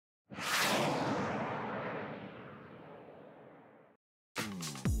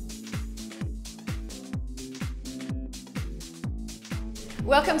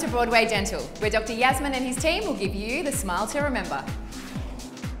Welcome to Broadway Dental, where Dr. Yassmin and his team will give you the smile to remember.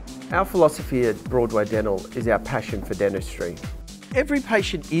 Our philosophy at Broadway Dental is our passion for dentistry. Every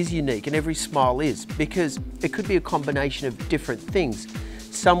patient is unique and every smile is, because it could be a combination of different things.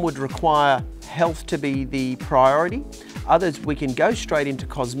 Some would require health to be the priority, others we can go straight into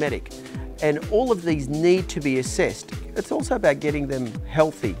cosmetic. And all of these need to be assessed. It's also about getting them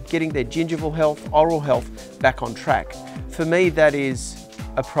healthy, getting their gingival health, oral health back on track. For me, that is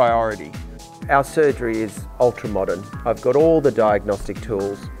a priority. Our surgery is ultra modern. I've got all the diagnostic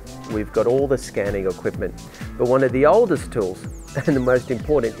tools, we've got all the scanning equipment, but one of the oldest tools and the most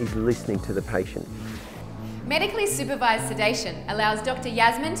important is listening to the patient. Medically supervised sedation allows Dr.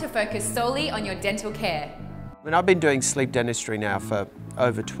 Yassmin to focus solely on your dental care. I've been doing sleep dentistry now for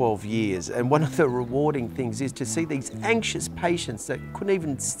over 12 years, and one of the rewarding things is to see these anxious patients that couldn't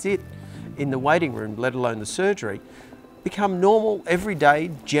even sit in the waiting room, let alone the surgery, become normal,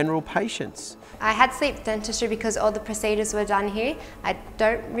 everyday, general patients. I had sleep dentistry because all the procedures were done here. I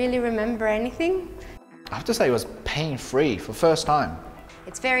don't really remember anything. I have to say it was pain-free for the first time.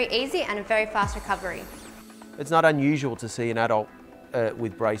 It's very easy and a very fast recovery. It's not unusual to see an adult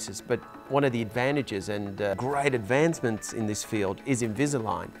with braces, but one of the advantages and great advancements in this field is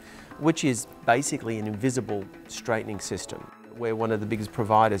Invisalign, which is basically an invisible straightening system. We're one of the biggest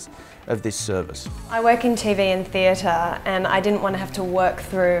providers of this service. I work in TV and theatre, and I didn't want to have to work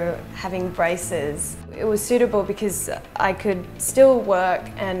through having braces. It was suitable because I could still work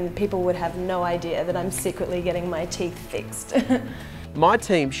and people would have no idea that I'm secretly getting my teeth fixed. My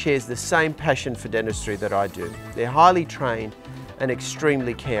team shares the same passion for dentistry that I do. They're highly trained and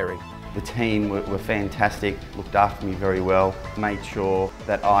extremely caring. The team were fantastic, looked after me very well, made sure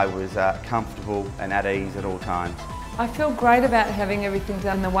that I was comfortable and at ease at all times. I feel great about having everything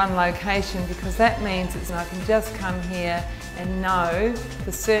done in the one location, because that means I can just come here and know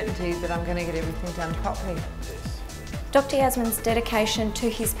the certainty that I'm going to get everything done properly. Dr. Yassmin's dedication to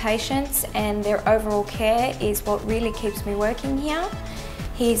his patients and their overall care is what really keeps me working here.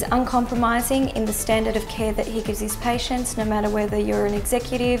 He's uncompromising in the standard of care that he gives his patients, no matter whether you're an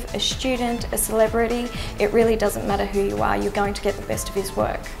executive, a student, a celebrity. It really doesn't matter who you are, you're going to get the best of his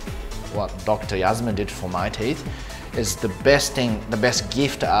work. What Dr. Yassmin did for my teeth is the best thing, the best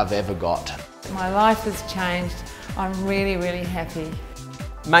gift I've ever got. My life has changed. I'm really, really happy.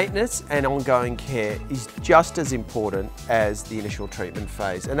 Maintenance and ongoing care is just as important as the initial treatment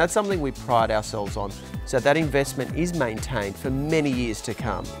phase, and that's something we pride ourselves on, so that investment is maintained for many years to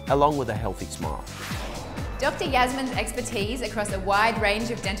come, along with a healthy smile. Dr. Yassmin's expertise across a wide range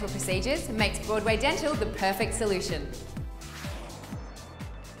of dental procedures makes Broadway Dental the perfect solution.